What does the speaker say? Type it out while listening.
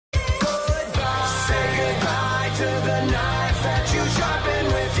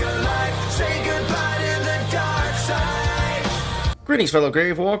Greetings, fellow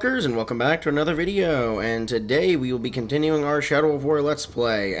Grave Walkers, and welcome back to another video. And today we will be continuing our Shadow of War Let's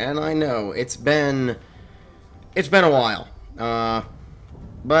Play. And I know it's been a while,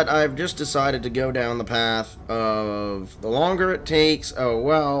 but I've just decided to go down the path of the longer it takes,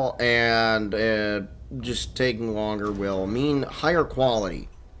 and just taking longer will mean higher quality.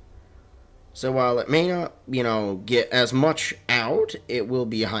 So while it may not, get as much out, it will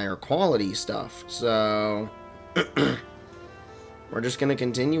be higher quality stuff. So we're just going to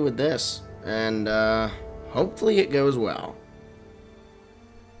continue with this, and hopefully it goes well.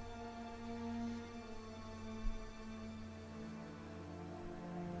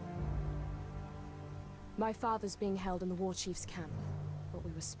 My father's being held in the war chief's camp, but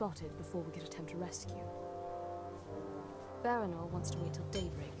we were spotted before we could attempt a rescue. Baranor wants to wait till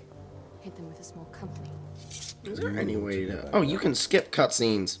daybreak, hit them with a small company. Is there any way to... Oh, you can skip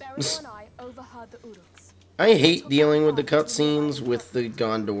cutscenes. Baranor and I overheard the Uruks. I hate dealing with the cutscenes with the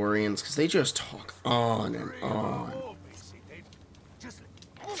Gondorians, because they just talk on and on.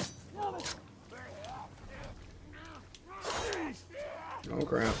 Oh,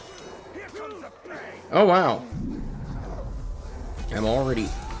 crap. Oh, wow. I'm already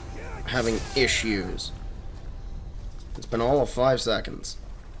having issues. It's been all of 5 seconds.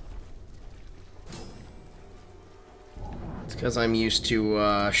 It's because I'm used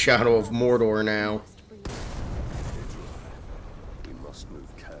to Shadow of Mordor now.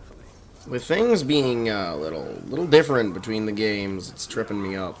 With things being a little different between the games, it's tripping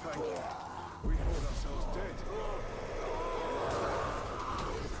me up.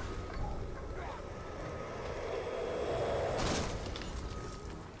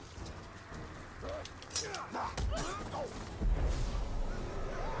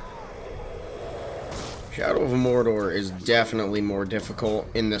 Shadow of Mordor is definitely more difficult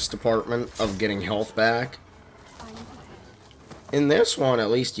in this department of getting health back. In this one,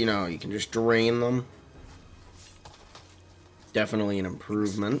 at least, you can just drain them. Definitely an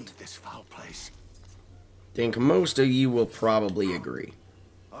improvement. Think most of you will probably agree.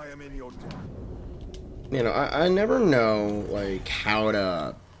 I never know, how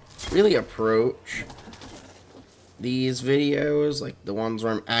to really approach these videos, like the ones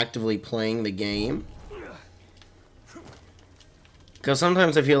where I'm actively playing the game. Because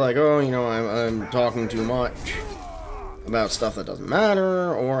sometimes I feel like, I'm talking too much about stuff that doesn't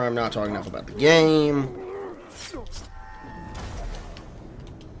matter, or I'm not talking enough about the game,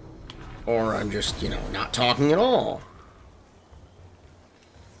 or I'm just, not talking at all.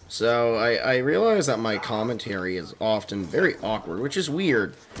 So I realize that my commentary is often very awkward, which is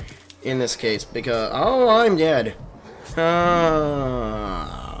weird in this case, because, oh, I'm dead.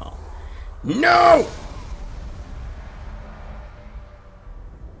 Oh. No!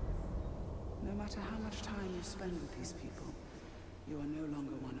 No matter how much time you spend with these people, you are no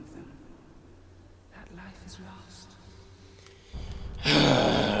longer one of them. That life is lost.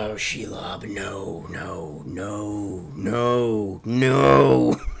 Oh, Shelob, no, no, no, no,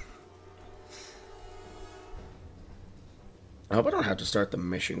 no. I hope I don't have to start the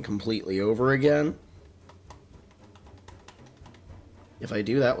mission completely over again. If I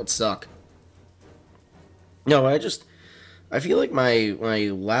do, that would suck. No, I feel like my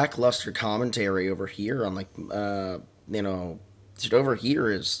lackluster commentary over here on, just over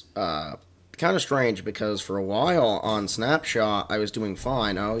here is, kind of strange, because for a while on Snapshot, I was doing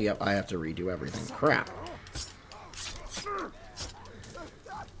fine. Oh, yep, I have to redo everything. Crap.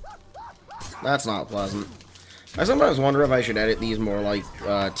 That's not pleasant. I sometimes wonder if I should edit these more like,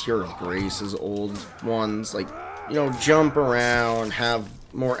 Tear of Grace's old ones. Jump around, have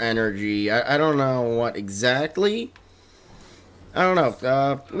more energy. I don't know what exactly. I don't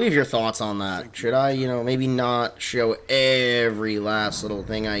know. Leave your thoughts on that. Should I, maybe not show every last little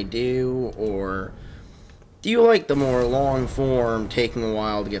thing I do? Or do you like the more long form, taking a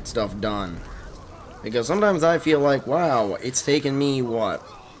while to get stuff done? Because sometimes I feel like, wow, it's taken me, what?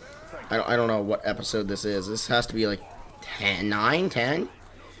 I don't know what episode this is. This has to be like 10, 9, 10?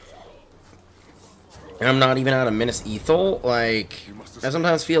 And I'm not even out of Minas Ethel. I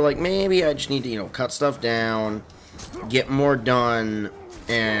sometimes feel like maybe I just need to, cut stuff down, get more done,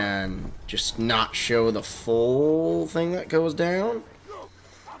 and just not show the full thing that goes down.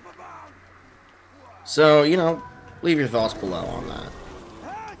 So, leave your thoughts below on that.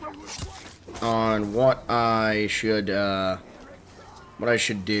 On what I should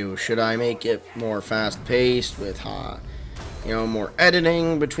do. Should I make it more fast-paced with, more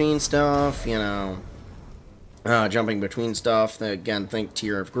editing between stuff, jumping between stuff? Again, think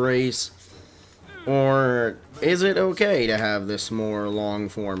Tear of Grace. Or is it okay to have this more long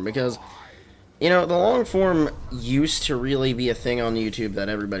form? Because You know, the long form used to really be a thing on YouTube that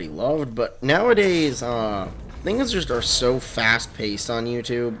everybody loved, but nowadays, things just are so fast-paced on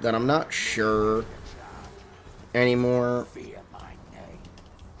YouTube that I'm not sure anymore.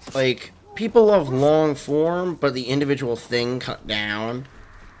 Like, people love long form, but the individual thing cut down.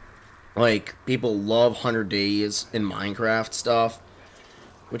 Like, people love 100 Days in Minecraft stuff,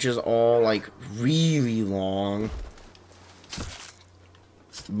 which is all, like, really long.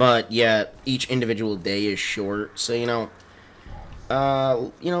 But yet, each individual day is short. So,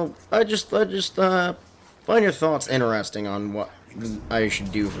 I just find your thoughts interesting on what I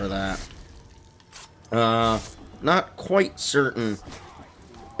should do for that. Not quite certain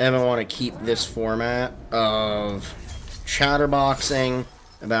if I want to keep this format of chatterboxing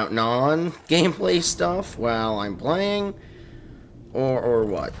about non-gameplay stuff while I'm playing, or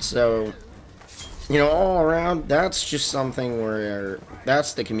what. So, all around, that's just something where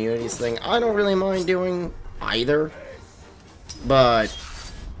that's the community's thing. I don't really mind doing either, but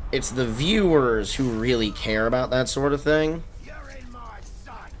it's the viewers who really care about that sort of thing.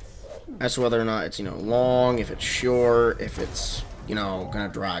 As to whether or not it's, long, if it's short, if it's, gonna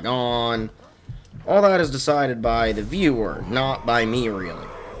drag on. All that is decided by the viewer, not by me, really.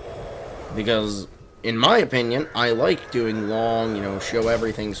 Because, in my opinion, I like doing long, show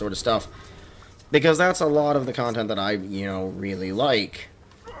everything sort of stuff. Because that's a lot of the content that I, really like.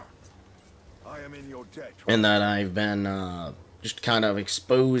 And that I've been, just kind of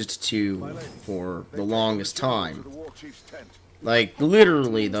exposed to for the longest time. Like,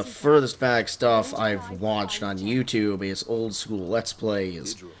 literally, the furthest back stuff I've watched on YouTube is old school Let's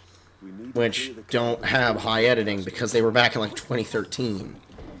Plays, which don't have high editing because they were back in, like, 2013.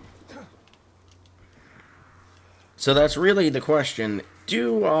 So that's really the question.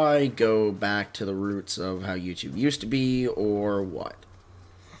 Do I go back to the roots of how YouTube used to be, or what?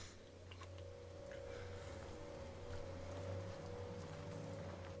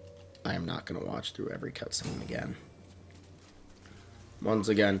 I am not going to watch through every cutscene again. Once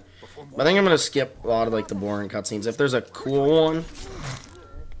again. I think I'm going to skip a lot of, like, the boring cutscenes. If there's a cool one,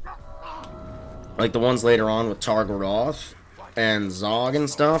 like the ones later on with Targaroth and Zog and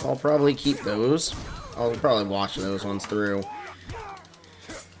stuff, I'll probably keep those. I'll probably watch those ones through.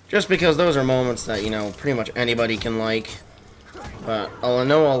 Just because those are moments that, pretty much anybody can like. But I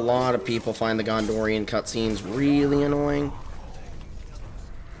know a lot of people find the Gondorian cutscenes really annoying.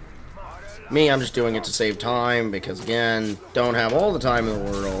 Me, I'm just doing it to save time because, again, don't have all the time in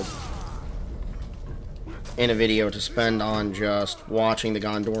the world in a video to spend on just watching the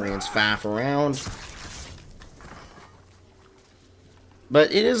Gondorians faff around.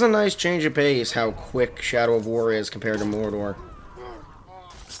 But it is a nice change of pace how quick Shadow of War is compared to Mordor.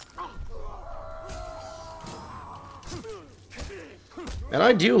 And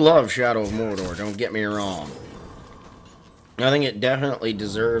I do love Shadow of Mordor, don't get me wrong. I think it definitely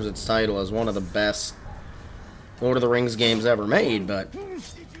deserves its title as one of the best Lord of the Rings games ever made, but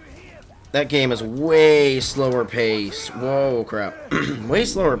that game is way slower paced. Whoa, crap. Way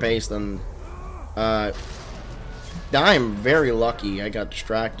slower paced than... I'm very lucky I got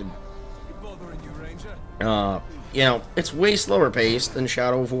distracted. It's way slower paced than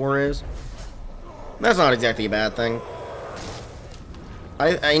Shadow of War is. That's not exactly a bad thing.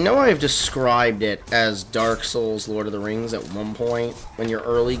 I know I've described it as Dark Souls Lord of the Rings at one point in your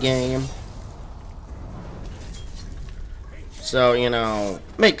early game. So,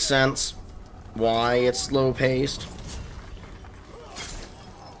 makes sense why it's slow-paced.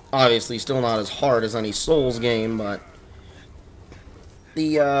 Obviously, still not as hard as any Souls game, but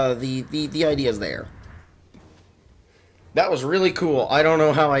the idea is there. That was really cool. I don't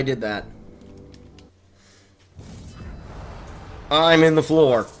know how I did that. I'm in the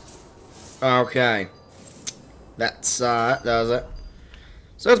floor. Okay. That does it.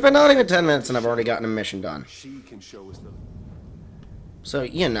 So it's been not even 10 minutes and I've already gotten a mission done. So,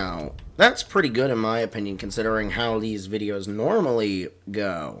 that's pretty good in my opinion considering how these videos normally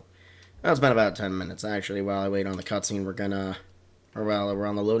go. That's been about 10 minutes actually. While I wait on the cutscene, while we're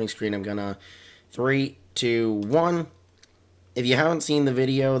on the loading screen, I'm gonna 3, 2, 1. If you haven't seen the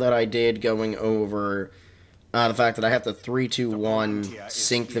video that I did going over the fact that I have to 3, 2, 1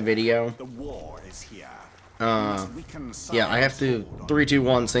 sync the video. Yeah, I have to 3, 2,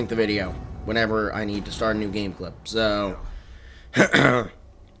 1 sync the video whenever I need to start a new game clip. So,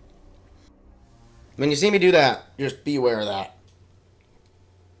 when you see me do that, just be aware of that.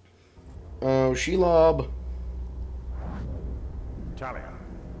 Oh, Shelob. Talia.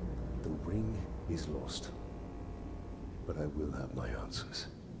 The ring is lost, but I will have my answers.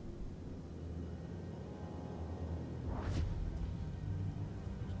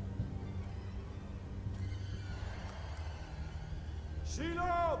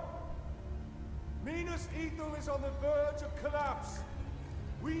 Shelob! Minas Ithil is on the verge of collapse.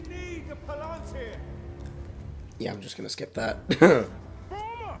 We need the Palantir. Yeah, I'm just gonna skip that.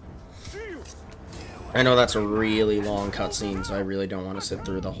 I know that's a really long cutscene, so I really don't want to sit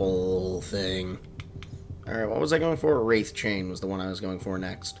through the whole thing. Alright, what was I going for? Wraith Chain was the one I was going for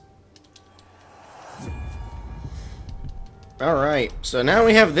next. Alright, so now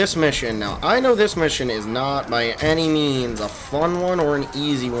we have this mission. Now, I know this mission is not by any means a fun one or an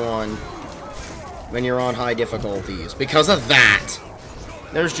easy one when you're on high difficulties. Because of that,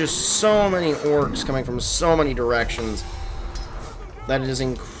 there's just so many orcs coming from so many directions that it is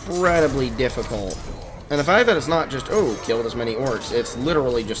incredibly difficult. And the fact that it's not just, oh, kill as many orcs, it's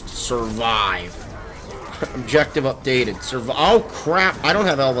literally just survive. Objective updated. Oh, crap. I don't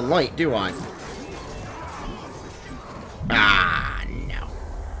have Elven Light, do I? Ah, no.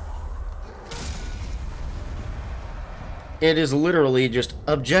 It is literally just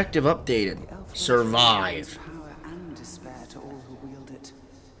objective updated. Survive. Power and despair to all who wield it.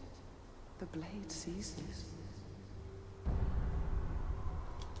 The blade ceases.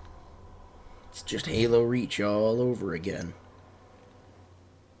 It's just Halo Reach all over again.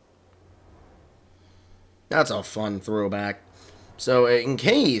 That's a fun throwback. So, in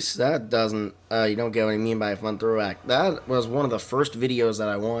case that doesn't, you don't get what I mean by a fun throwback, that was one of the first videos that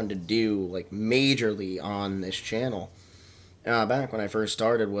I wanted to do, like, majorly on this channel. Back when I first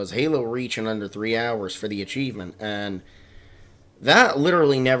started, was Halo Reach in under 3 hours for the achievement, and that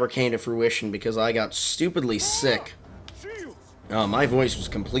literally never came to fruition because I got stupidly sick. My voice was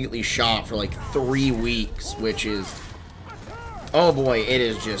completely shot for like 3 weeks, which is, oh boy, it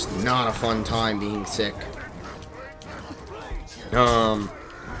is just not a fun time being sick.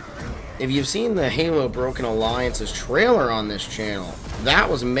 If you've seen the Halo Broken Alliance's trailer on this channel, that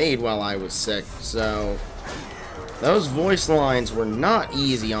was made while I was sick, so those voice lines were not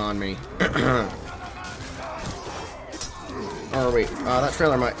easy on me. Or wait, that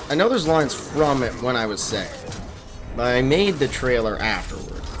trailer might, I know there's lines from it when I was sick, but I made the trailer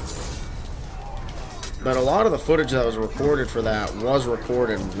afterward. But a lot of the footage that was recorded for that was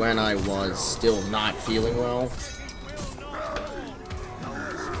recorded when I was still not feeling well.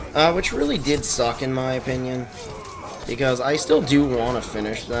 Which really did suck in my opinion, because I still do want to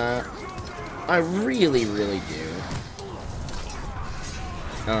finish that. I really, really do.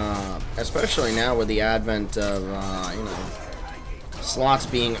 Especially now with the advent of, you know, slots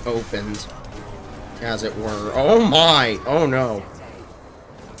being opened, as it were. Oh my! Oh no.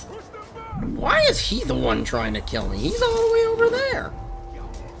 Why is he the one trying to kill me? He's all the way over there.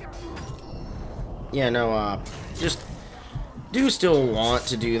 Yeah, no, just do still want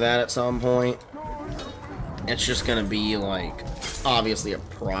to do that at some point. It's just gonna be, like, obviously a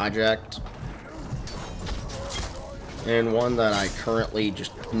project. And one that I currently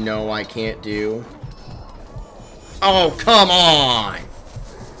just know I can't do. Oh, come on!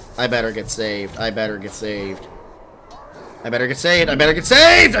 I better get saved. I better get saved. I better get saved. I better get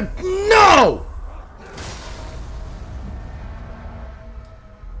saved! No!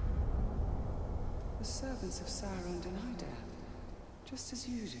 The servants of Sauron deny death, just as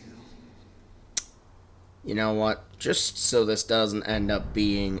you do. You know what? Just so this doesn't end up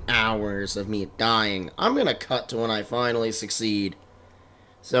being hours of me dying, I'm gonna cut to when I finally succeed.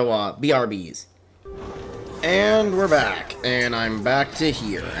 So, BRBs. And we're back. And I'm back to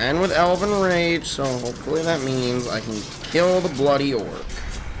here. And with Elven Rage, so hopefully that means I can kill the bloody orc.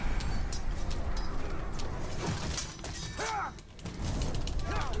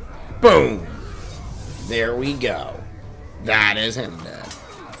 Boom! There we go. That is him dead.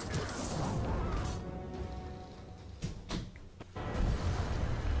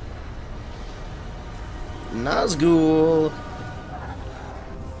 Nazgul.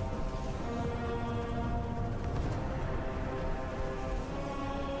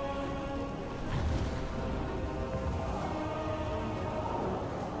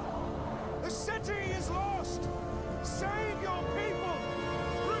 The city is lost! Save your people!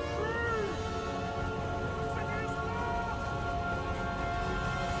 Retreat! The city is lost!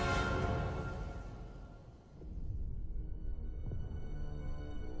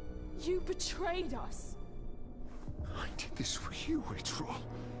 You betrayed us. I did this for you, Ritual.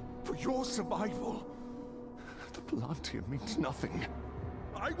 For your survival. The Palantir means nothing.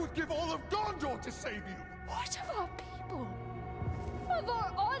 I would give all of Gondor to save you! What of our people? Of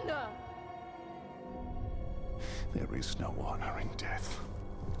our honor? There is no honor in death.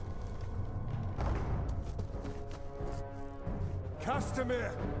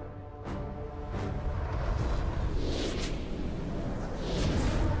 Castamir!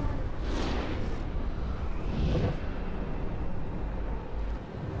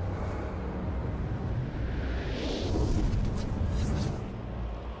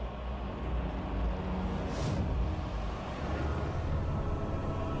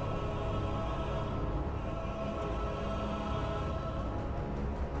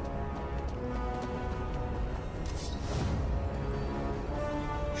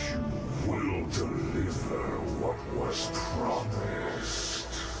 deliver what was promised.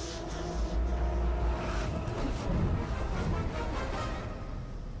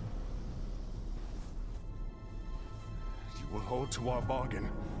 You will hold to our bargain.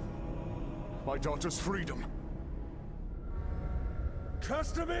 My daughter's freedom.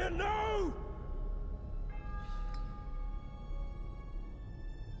 Customer, no!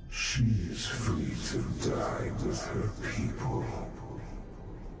 She is free to die with her people.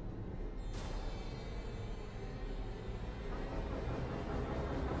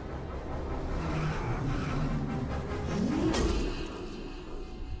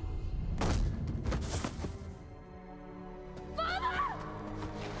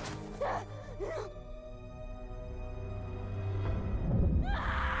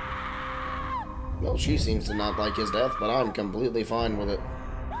 Well, she seems to not like his death, but I'm completely fine with it.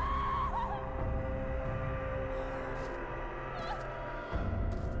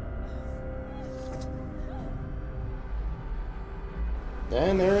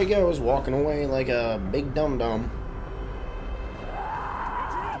 And there he goes, walking away like a big dum-dum.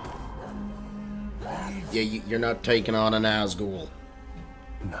 Yeah, you're not taking on a Nazgul.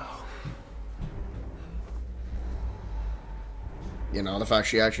 No. You know, the fact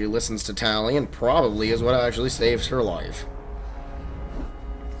she actually listens to Talion probably is what actually saves her life.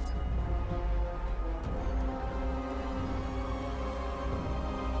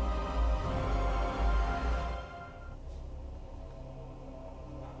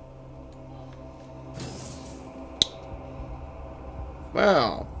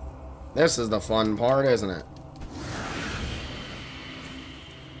 Well, this is the fun part, isn't it?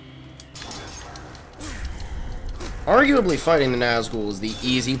 Arguably, fighting the Nazgul is the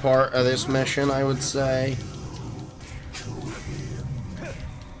easy part of this mission, I would say.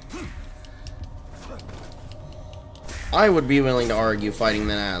 I would be willing to argue fighting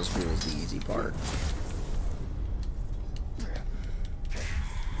the Nazgul is the easy part.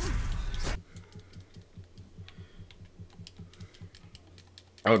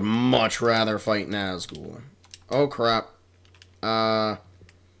 I would much rather fight Nazgul. Oh crap.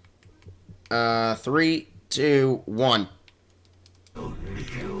 3, 2, 1.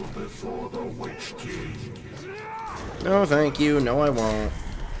 No, thank you. No, I won't.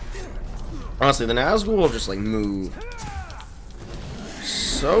 Honestly, the Nazgul will just, like, move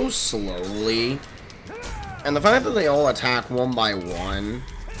so slowly. And the fact that they all attack one by one,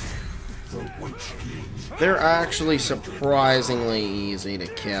 they're actually surprisingly easy to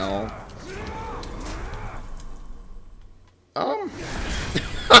kill.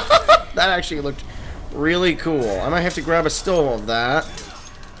 That actually looked really cool. I might have to grab a still of that.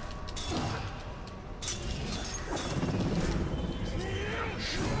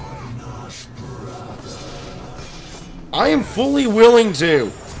 I am fully willing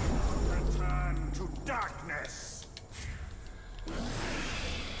to. Return to darkness.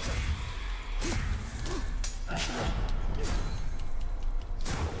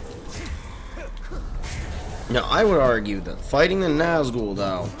 Now, I would argue that fighting the Nazgul,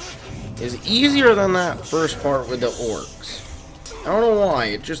 though, is easier than that first part with the orcs. I don't know why,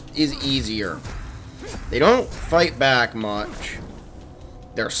 it just is easier. They don't fight back much.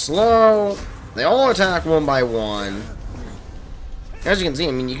 They're slow. They all attack one by one. As you can see,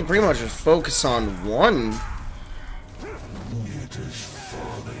 I mean, you can pretty much just focus on one.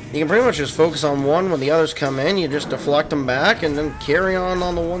 You can pretty much just focus on one when the others come in. You just deflect them back and then carry on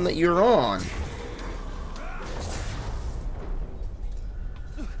the one that you're on.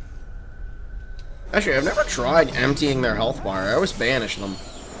 Actually, I've never tried emptying their health bar. I always banish them.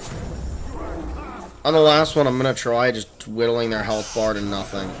 On the last one, I'm gonna try just whittling their health bar to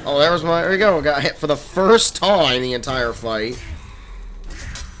nothing. Oh, there we go. I got hit for the first time the entire fight.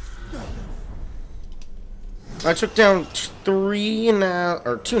 I took down 2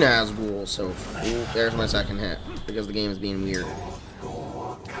 Nazgul, so ooh, there's my second hit because the game is being weird.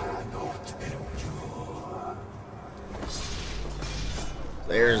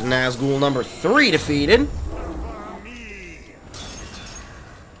 There's Nazgul number 3 defeated.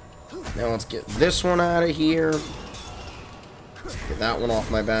 Now let's get this one out of here. Get that one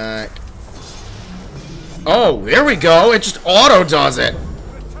off my back. Oh, there we go. It just auto does it.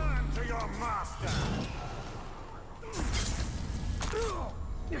 Return to your master.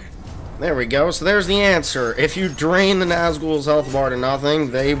 There we go. So there's the answer. If you drain the Nazgul's health bar to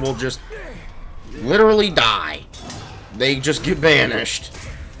nothing, they will just literally die. They just get banished.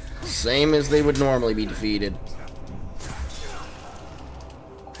 Same as they would normally be defeated.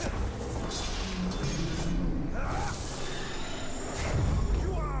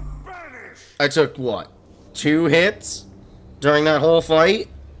 I took, what, 2 hits during that whole fight?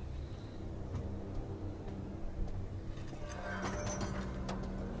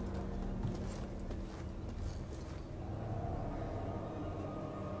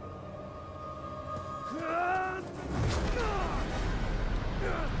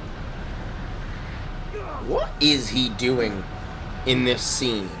 What is he doing in this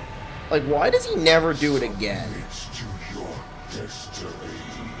scene? Like, why does he never do it again?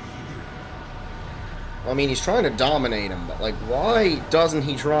 I mean, he's trying to dominate him, but, like, why doesn't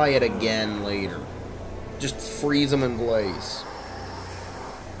he try it again later? Just freeze him in place.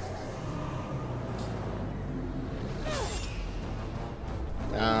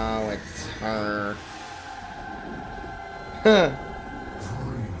 Oh, it's her. Huh.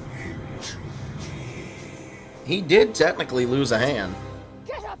 He did technically lose a hand.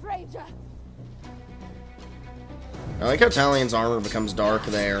 Get up, Ranger! I like how Talion's armor becomes dark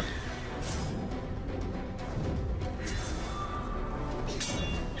there.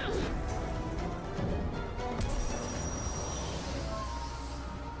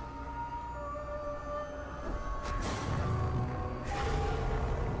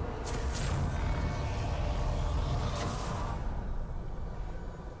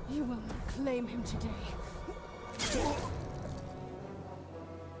 You will not claim him today.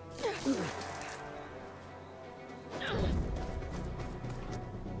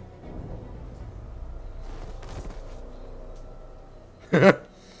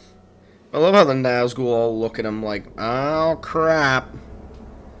 I love how the Nazgul all look at him like, oh crap.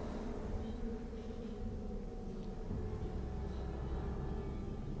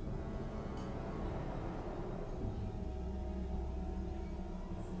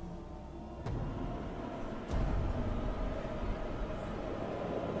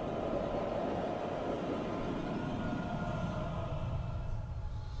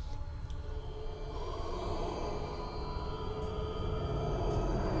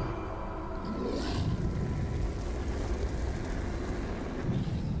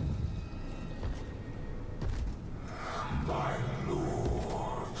 My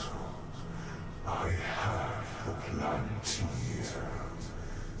lord, I have the Plantier,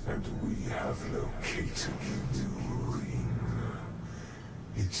 and we have located the new ring.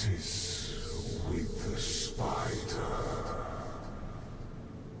 It is with the spider.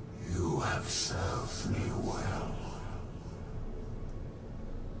 You have served me well.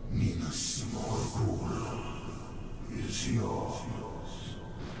 Minas Morgul is yours.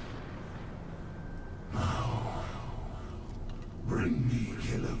 Now, bring me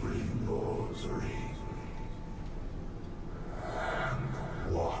Killigrimbor's ring.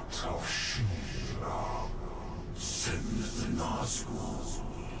 And what of Sheila? Send the Nazgul.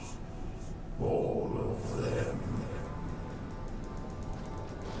 All of them.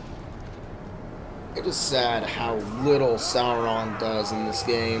 It is sad how little Sauron does in this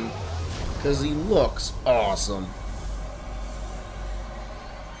game, because he looks awesome.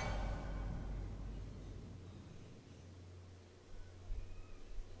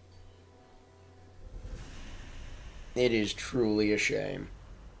 It is truly a shame.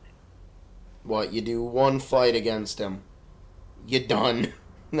 What, you do one fight against him, you're done.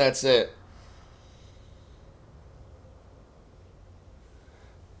 That's it.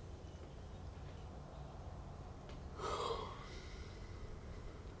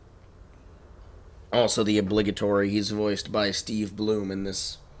 Also, the obligatory, he's voiced by Steve Bloom in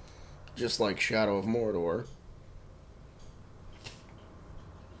this, just like Shadow of Mordor.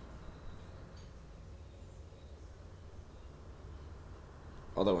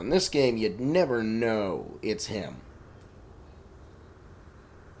 Although in this game, you'd never know it's him.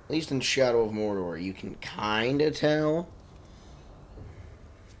 At least in Shadow of Mordor, you can kind of tell.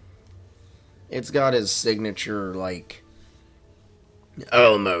 It's got his signature, like,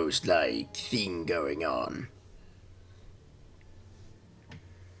 almost like thing going on.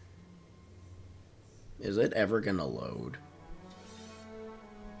 Is it ever gonna load?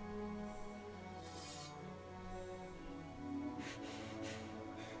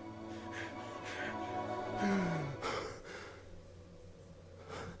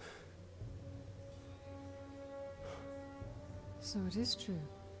 So it is true.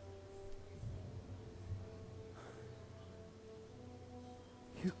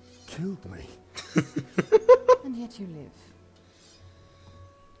 You killed me. And yet you live.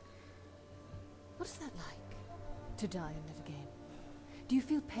 What is that like? To die and live again? Do you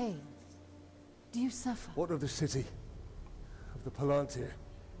feel pain? Do you suffer? What of the city? Of the Palantir?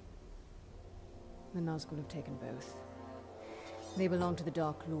 The Nazgul have taken both. They belong to the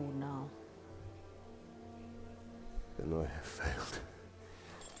Dark Lord now. Then I have failed.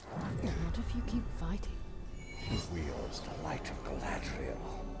 Not if you keep fighting. He wields the light of Galadriel.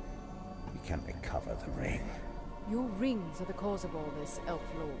 We can recover the ring. Your rings are the cause of all this, Elf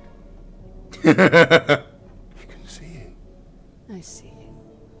Lord. You can see it. I see.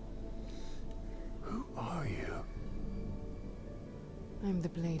 Who are you? I'm the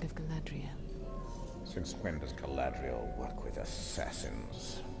Blade of Galadriel. Since when does Galadriel work with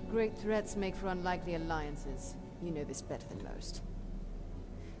assassins? Great threats make for unlikely alliances. You know this better than most.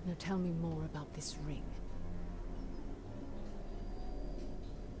 Now tell me more about this ring.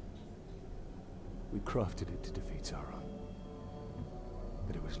 We crafted it to defeat Sauron.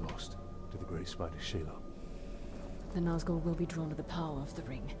 But it was lost to the great spider Shelob. The Nazgul will be drawn to the power of the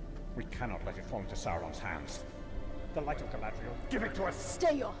ring. We cannot let it fall into Sauron's hands. The light of Galadriel, give it to us!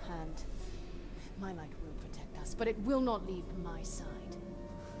 Stay your hand. My light will protect us, but it will not leave my side.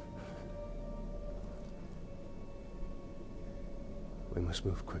 We must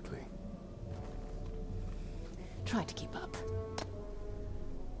move quickly. Try to keep up.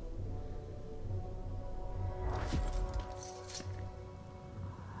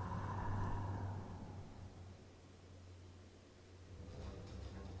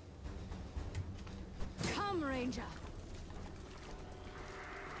 Come, Ranger.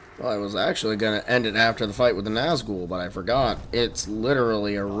 Well, I was actually gonna end it after the fight with the Nazgul, but I forgot. It's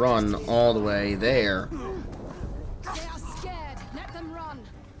literally a run all the way there. They are scared. Let them run.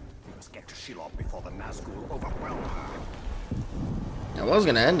 We must get to Shelob before the Nazgul overwhelm her. I was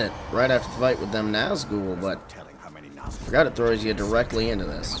gonna end it right after the fight with them Nazgul, but Telling how many I Nazgul forgot it throws you directly into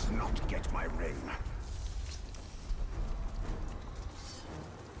this. must not get my ring.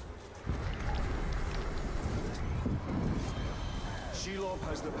 Shelob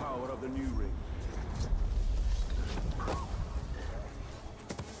has the power of the new ring.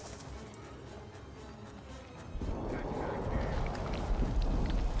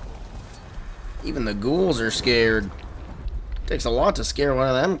 Even the ghouls are scared. Takes a lot to scare one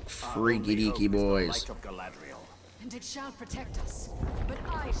of them freaky deaky boys. Light of Galadriel. And it shall protect us. But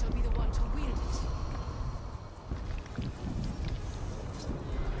I shall be the one to wield it.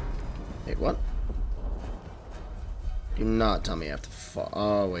 Wait, what? Do not tell me I have to fall.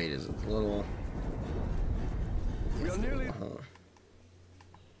 Oh, wait, is it little? We are nearly.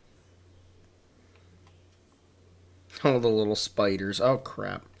 Oh, the little spiders. Oh,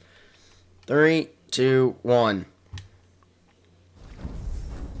 crap. 3, 2, 1.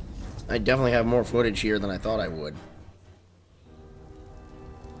 I definitely have more footage here than I thought I would.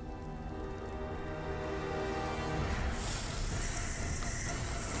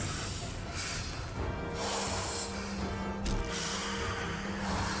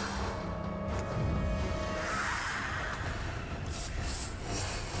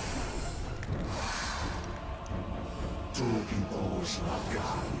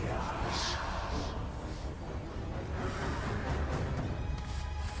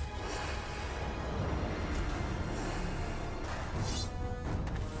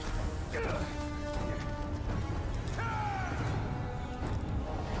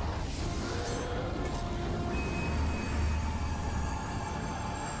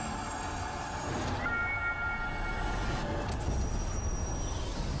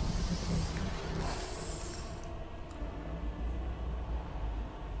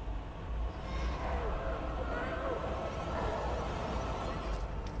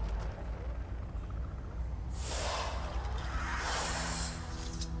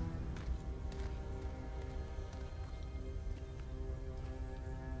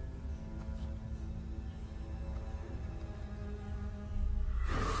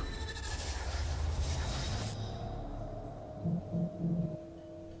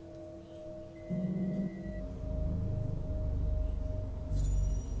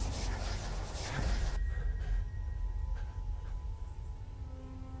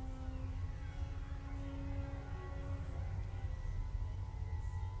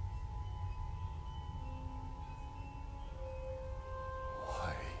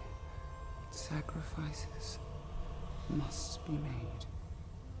 Sacrifices must be made.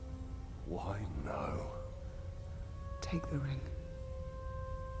 Why no? Take the ring.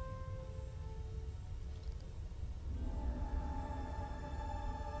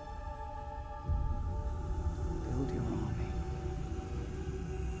 Build your army.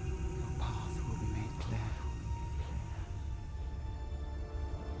 Your path will be made clear.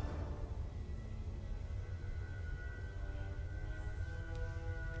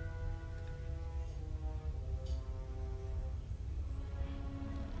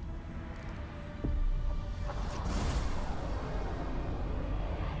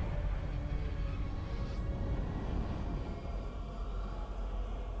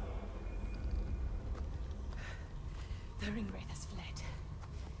 The ringwraith has fled.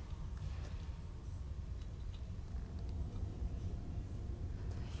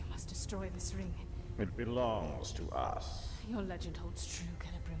 You must destroy this ring. It belongs to us. Your legend holds true,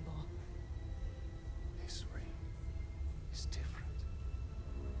 Celebrimbor. This ring is different.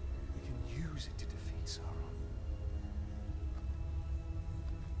 We can use it to defeat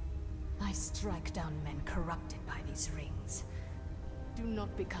I strike down men corrupted by these rings. Do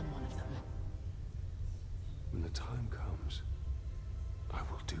not become one of them. When the time comes, I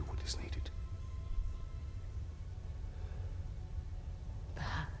will do what is needed.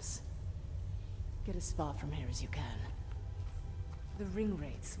 Perhaps. Get as far from here as you can. The ring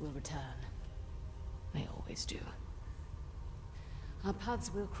wraiths will return. They always do. Our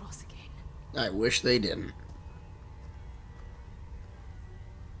paths will cross again. I wish they didn't.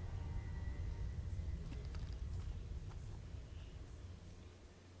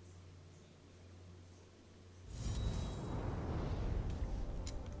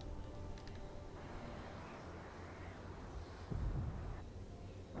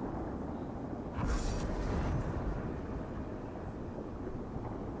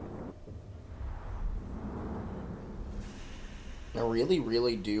 I really,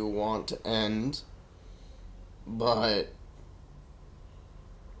 really do want to end, but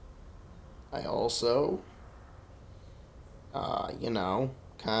I also, you know,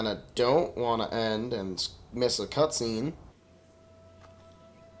 kind of don't want to end and miss a cutscene.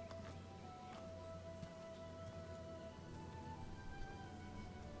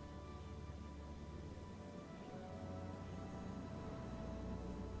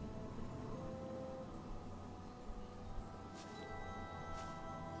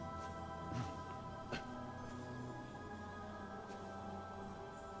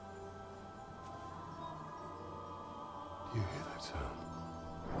 You hear that sound?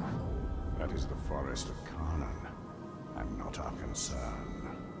 That is the forest of Karnan, and not our concern.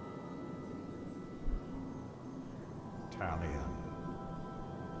 Talion.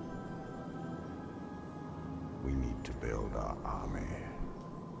 We need to build our army.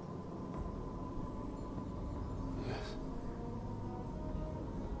 Yes.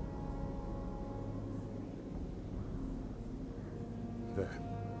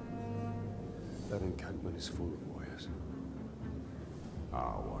 That encampment is full of warriors.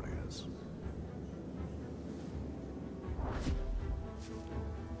 Our warriors.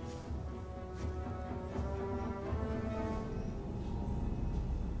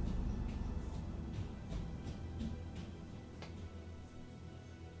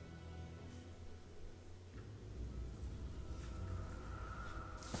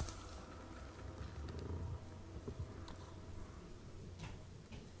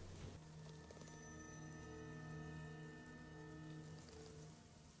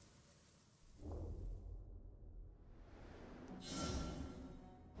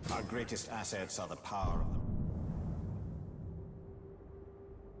 Our greatest assets are the power of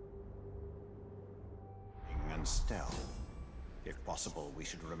the and stealth. If possible, we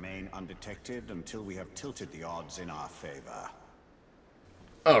should remain undetected until we have tilted the odds in our favor.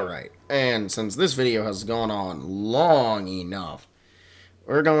 Alright, and since this video has gone on long enough,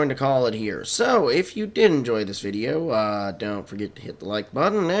 we're going to call it here. So, if you did enjoy this video, don't forget to hit the like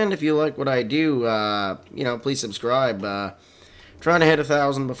button, and if you like what I do, you know, please subscribe. Trying to hit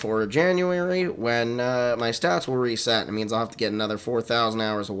 1,000 before January, when my stats will reset. It means I'll have to get another 4,000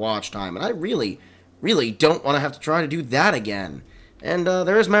 hours of watch time, and I really, really don't want to have to try to do that again. And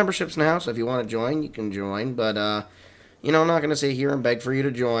there is memberships now, so if you want to join, you can join, but, you know, I'm not going to sit here and beg for you to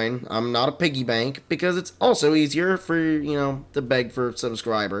join. I'm not a piggy bank, because it's also easier for, you know, to beg for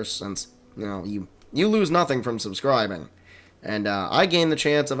subscribers, since, you know, you lose nothing from subscribing. And I gain the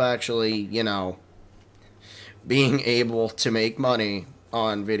chance of actually, you know, being able to make money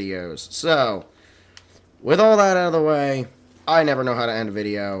on videos. So, with all that out of the way, I never know how to end a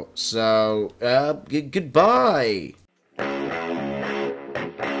video, so, goodbye!